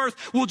new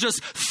earth will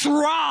just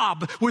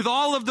throb with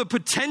all of the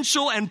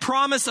potential and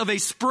promise of a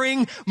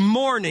spring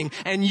morning.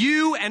 And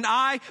you and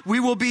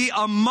we will be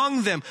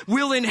among them.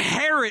 We'll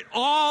inherit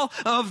all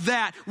of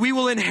that. We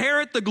will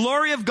inherit the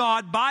glory of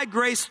God by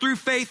grace through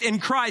faith in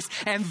Christ.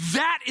 And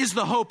that is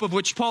the hope of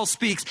which Paul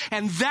speaks.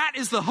 And that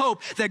is the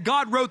hope that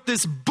God wrote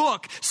this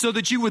book so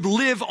that you would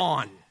live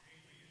on.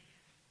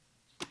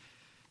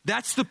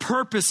 That's the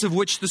purpose of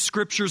which the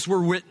scriptures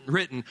were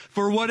written.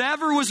 For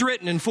whatever was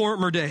written in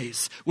former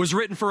days was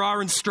written for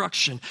our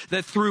instruction,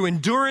 that through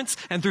endurance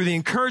and through the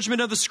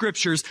encouragement of the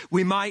scriptures,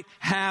 we might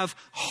have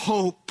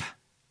hope.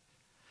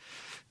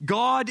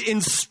 God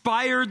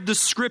inspired the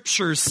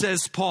scriptures,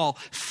 says Paul,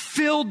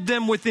 filled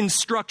them with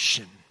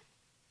instruction,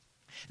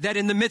 that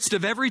in the midst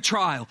of every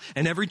trial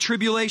and every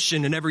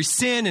tribulation and every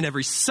sin and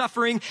every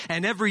suffering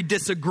and every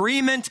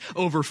disagreement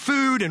over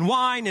food and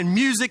wine and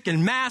music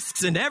and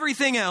masks and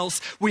everything else,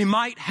 we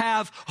might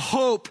have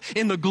hope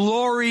in the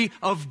glory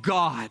of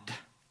God.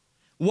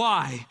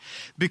 Why?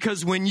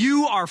 Because when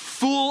you are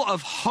full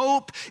of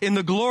hope in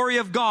the glory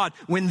of God,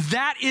 when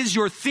that is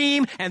your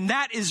theme and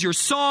that is your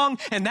song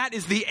and that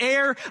is the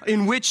air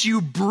in which you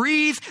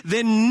breathe,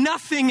 then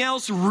nothing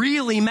else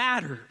really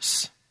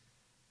matters.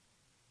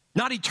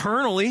 Not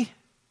eternally.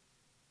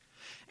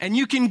 And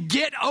you can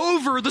get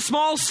over the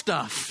small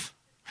stuff,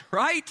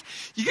 right?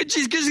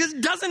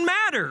 It doesn't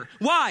matter.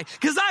 Why?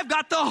 Because I've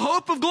got the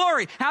hope of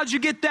glory. How'd you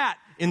get that?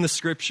 In the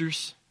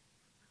scriptures.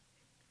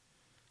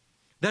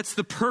 That's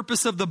the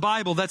purpose of the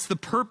Bible. That's the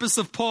purpose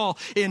of Paul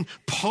in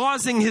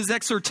pausing his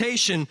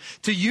exhortation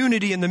to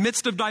unity in the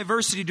midst of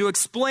diversity to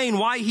explain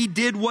why he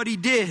did what he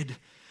did.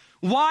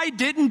 Why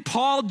didn't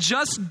Paul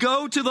just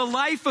go to the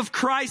life of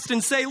Christ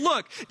and say,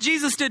 look,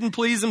 Jesus didn't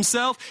please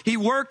himself. He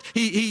worked,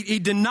 he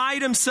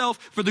denied himself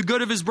for the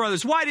good of his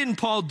brothers. Why didn't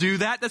Paul do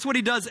that? That's what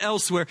he does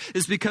elsewhere,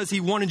 is because he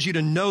wanted you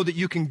to know that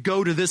you can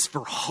go to this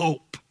for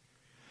hope.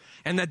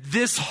 And that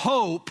this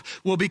hope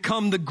will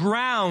become the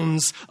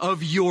grounds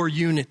of your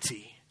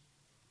unity.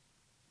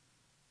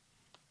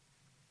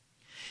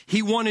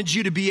 He wanted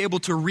you to be able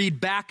to read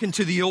back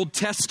into the Old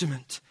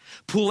Testament,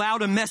 pull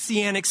out a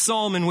messianic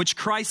psalm in which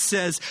Christ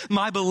says,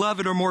 my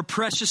beloved are more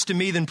precious to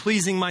me than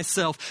pleasing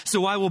myself,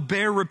 so I will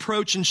bear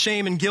reproach and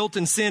shame and guilt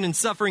and sin and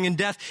suffering and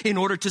death in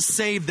order to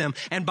save them.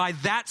 And by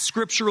that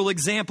scriptural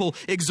example,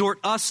 exhort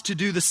us to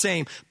do the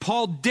same.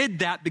 Paul did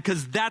that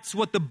because that's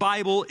what the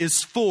Bible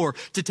is for,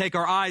 to take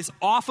our eyes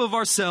off of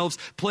ourselves,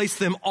 place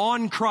them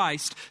on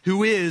Christ,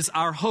 who is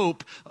our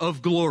hope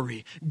of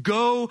glory.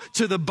 Go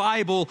to the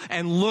Bible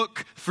and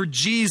look for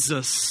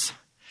Jesus,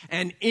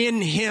 and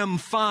in him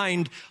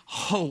find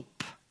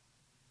hope.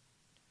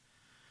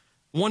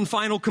 One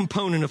final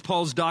component of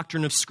Paul's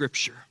doctrine of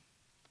Scripture.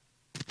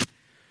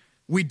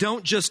 We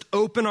don't just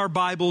open our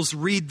Bibles,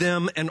 read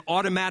them, and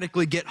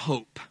automatically get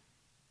hope.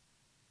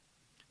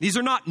 These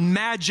are not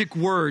magic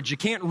words. You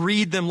can't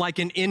read them like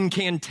an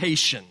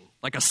incantation,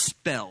 like a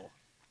spell.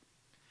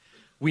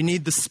 We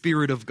need the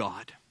Spirit of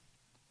God.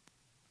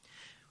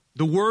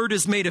 The Word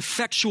is made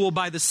effectual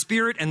by the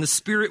Spirit, and the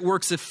Spirit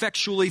works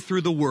effectually through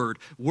the Word.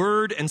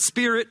 Word and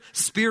Spirit,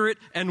 Spirit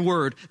and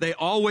Word. They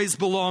always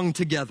belong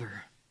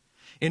together.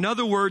 In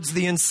other words,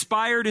 the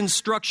inspired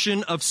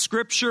instruction of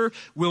Scripture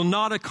will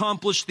not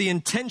accomplish the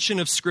intention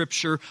of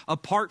Scripture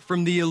apart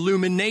from the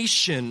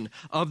illumination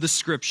of the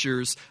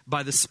Scriptures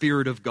by the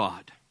Spirit of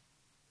God.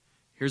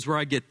 Here's where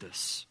I get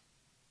this.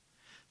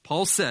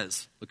 Paul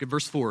says, look at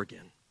verse 4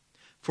 again.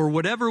 For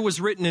whatever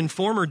was written in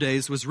former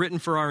days was written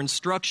for our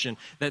instruction,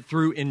 that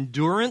through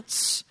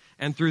endurance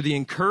and through the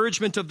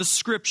encouragement of the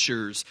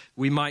Scriptures,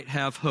 we might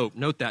have hope.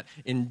 Note that,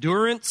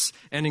 endurance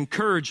and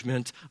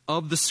encouragement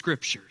of the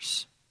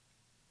Scriptures.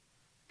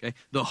 Okay?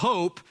 The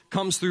hope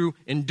comes through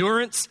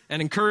endurance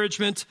and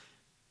encouragement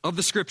of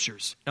the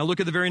Scriptures. Now look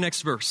at the very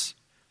next verse.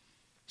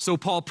 So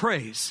Paul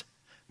prays,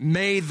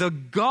 may the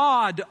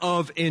God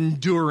of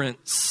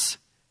endurance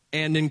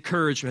and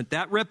encouragement.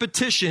 That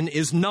repetition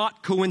is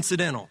not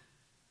coincidental.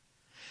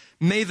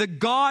 May the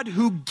God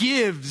who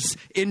gives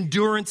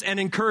endurance and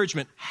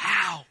encouragement,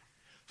 how?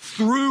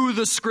 Through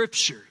the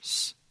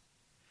Scriptures,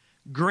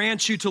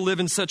 grant you to live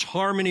in such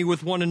harmony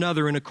with one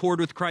another in accord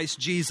with Christ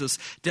Jesus,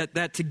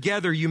 that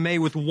together you may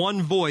with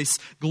one voice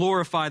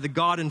glorify the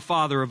God and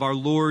Father of our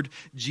Lord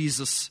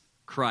Jesus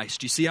Christ.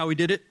 Do you see how we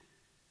did it?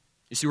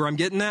 You see where I'm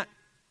getting at?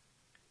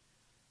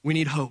 We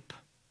need hope.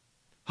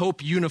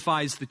 Hope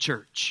unifies the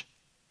church.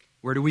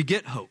 Where do we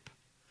get hope?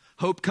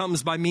 Hope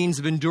comes by means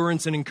of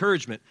endurance and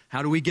encouragement.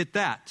 How do we get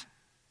that?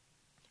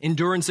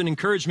 Endurance and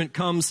encouragement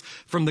comes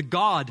from the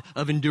God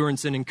of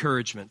endurance and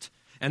encouragement.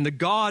 And the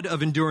God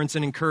of endurance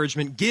and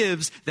encouragement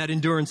gives that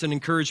endurance and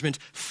encouragement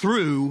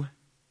through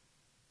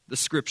the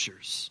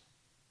Scriptures.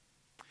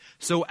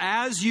 So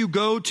as you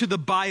go to the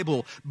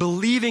Bible,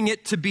 believing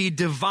it to be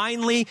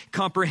divinely,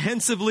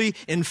 comprehensively,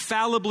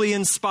 infallibly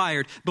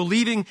inspired,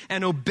 believing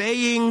and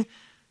obeying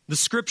the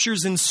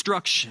Scriptures'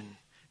 instruction,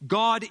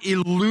 God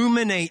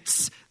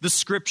illuminates the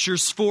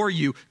Scriptures for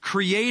you,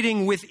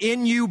 creating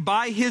within you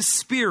by His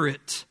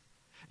Spirit,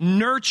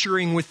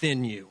 nurturing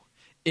within you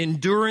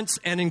endurance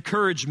and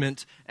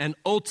encouragement, and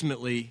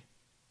ultimately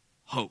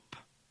hope.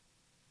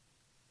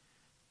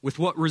 With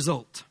what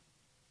result?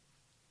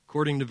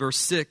 According to verse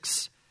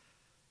 6,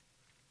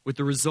 with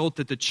the result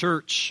that the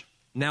church,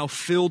 now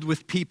filled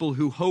with people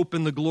who hope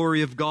in the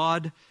glory of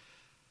God,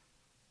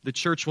 the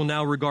church will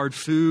now regard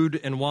food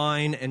and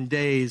wine and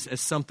days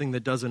as something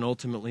that doesn't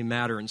ultimately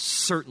matter, and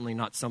certainly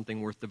not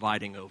something worth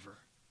dividing over.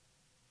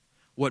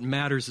 What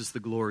matters is the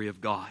glory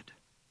of God.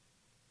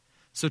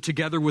 So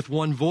together with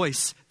one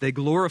voice, they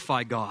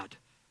glorify God,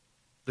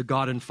 the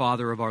God and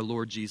Father of our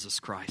Lord Jesus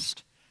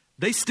Christ.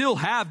 They still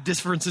have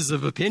differences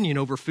of opinion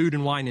over food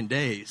and wine and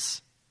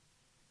days.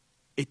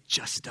 It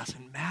just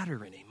doesn't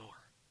matter anymore.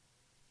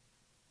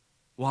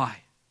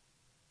 Why?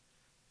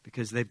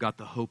 Because they've got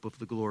the hope of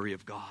the glory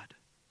of God,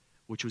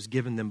 which was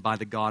given them by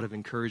the God of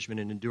encouragement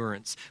and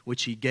endurance,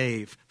 which He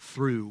gave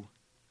through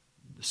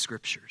the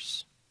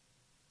Scriptures.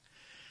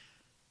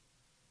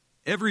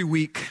 Every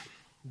week,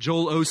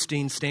 Joel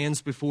Osteen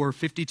stands before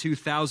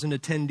 52,000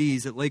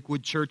 attendees at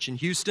Lakewood Church in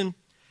Houston.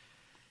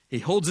 He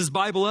holds his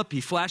Bible up,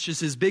 he flashes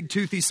his big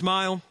toothy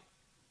smile,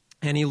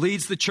 and he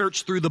leads the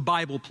church through the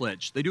Bible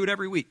pledge. They do it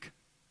every week.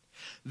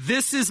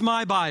 This is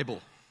my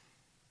Bible.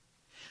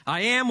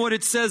 I am what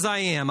it says I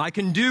am. I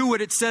can do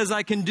what it says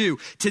I can do.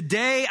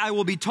 Today I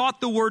will be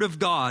taught the Word of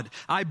God.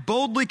 I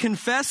boldly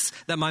confess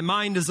that my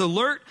mind is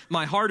alert,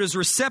 my heart is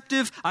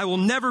receptive. I will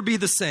never be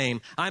the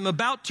same. I'm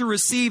about to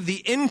receive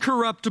the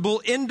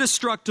incorruptible,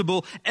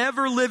 indestructible,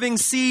 ever-living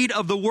seed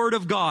of the Word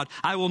of God.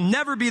 I will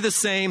never be the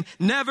same.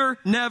 Never,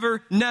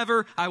 never,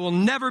 never. I will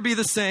never be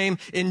the same.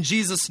 In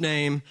Jesus'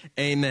 name,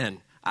 amen.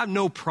 I have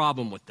no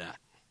problem with that.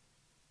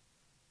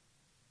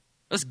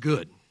 That's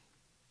good.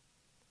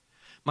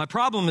 My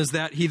problem is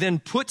that he then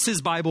puts his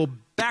Bible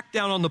back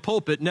down on the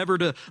pulpit, never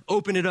to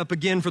open it up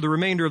again for the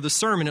remainder of the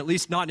sermon, at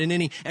least not in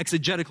any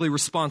exegetically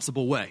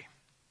responsible way.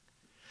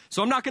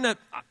 So I'm not going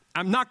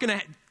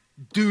to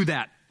do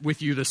that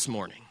with you this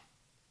morning.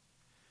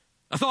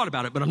 I thought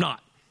about it, but I'm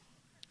not.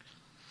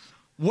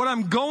 What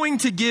I'm going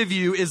to give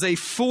you is a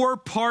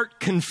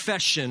 4-part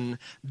confession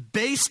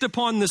based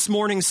upon this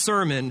morning's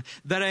sermon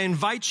that I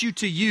invite you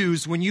to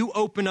use when you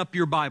open up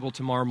your Bible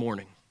tomorrow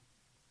morning.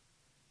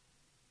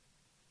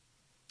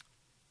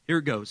 Here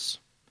it goes.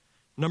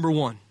 Number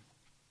 1,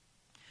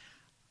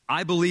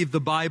 I believe the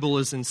Bible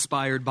is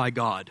inspired by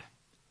God,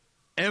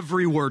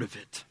 every word of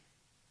it,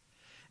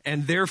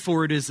 and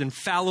therefore it is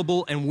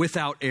infallible and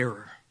without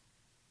error.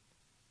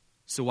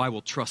 So I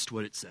will trust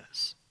what it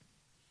says.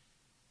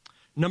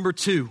 Number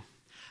 2,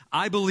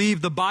 I believe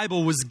the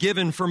Bible was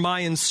given for my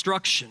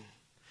instruction,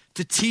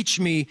 to teach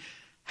me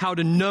how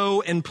to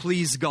know and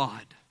please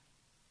God.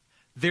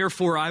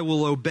 Therefore I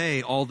will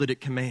obey all that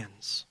it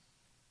commands.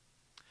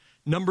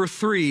 Number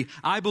 3,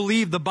 I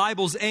believe the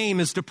Bible's aim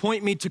is to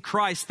point me to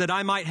Christ that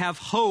I might have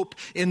hope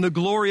in the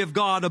glory of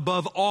God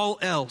above all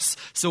else.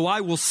 So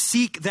I will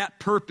seek that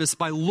purpose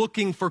by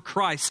looking for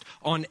Christ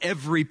on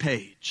every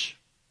page.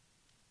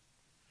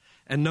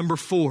 And number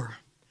 4,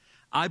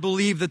 I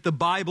believe that the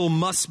Bible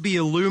must be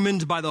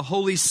illumined by the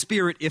Holy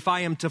Spirit if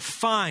I am to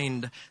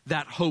find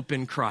that hope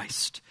in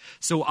Christ.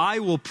 So I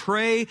will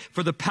pray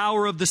for the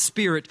power of the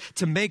Spirit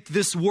to make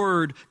this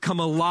word come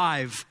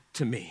alive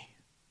to me.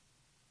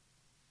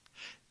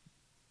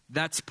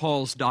 That's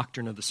Paul's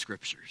doctrine of the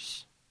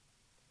Scriptures.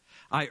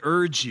 I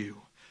urge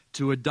you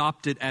to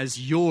adopt it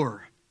as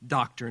your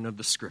doctrine of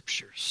the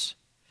Scriptures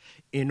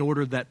in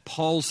order that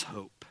Paul's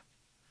hope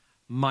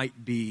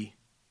might be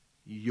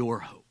your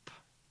hope.